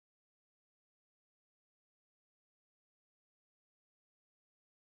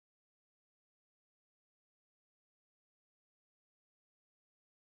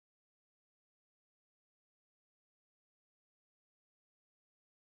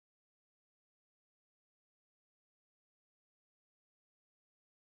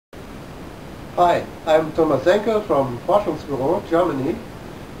Hi, I'm Thomas Senkel from Forschungsbuero, Germany,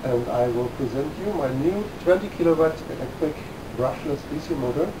 and I will present you my new 20 kilowatt electric brushless DC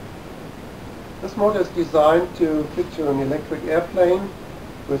motor. This motor is designed to fit to an electric airplane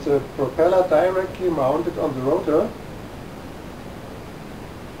with a propeller directly mounted on the rotor.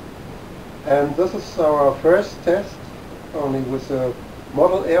 And this is our first test, only with a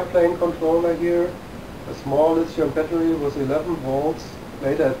model airplane controller here, a small lithium battery with 11 volts.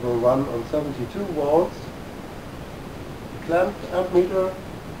 Later it will run on 72 volts, clamped ammeter,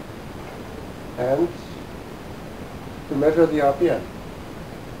 and to measure the RPM.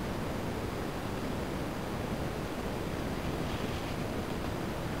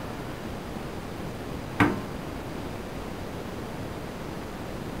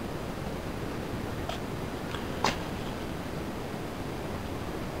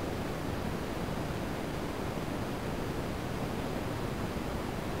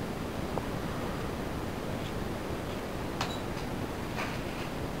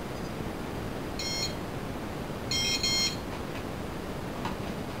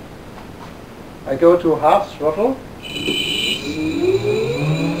 I go to half throttle.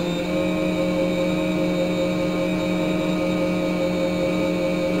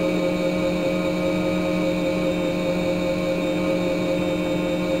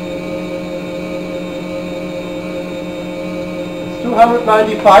 It's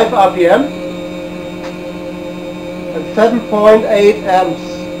 295 RPM and 7.8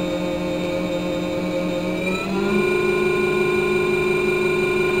 amps.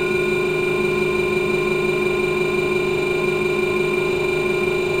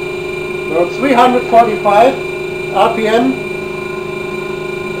 So 345 RPM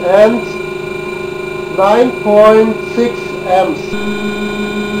and 9.6 amps.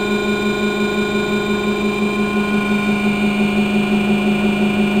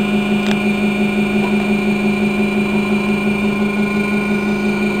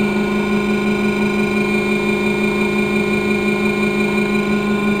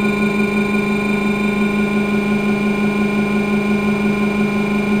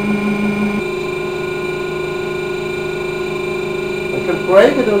 I can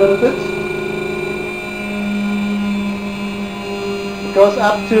break it a little bit. It goes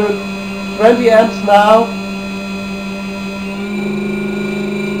up to 20 amps now.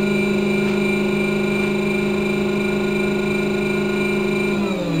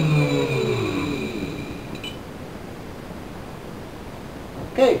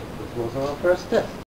 Okay, this was our first test.